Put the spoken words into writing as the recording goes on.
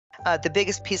The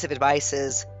biggest piece of advice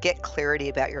is get clarity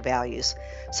about your values.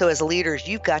 So as leaders,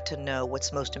 you've got to know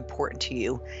what's most important to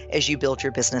you as you build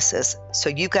your businesses. So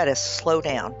you've got to slow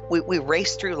down. We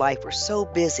race through life. We're so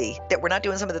busy that we're not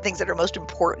doing some of the things that are most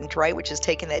important, right? Which is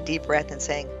taking that deep breath and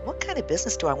saying, what kind of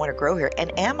business do I want to grow here?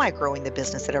 And am I growing the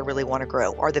business that I really want to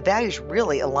grow? Are the values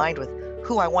really aligned with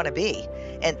who I want to be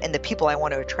and the people I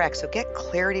want to attract? So get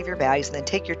clarity of your values and then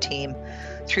take your team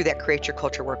through that Create Your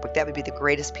Culture workbook. That would be the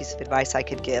greatest piece of advice I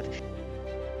could give.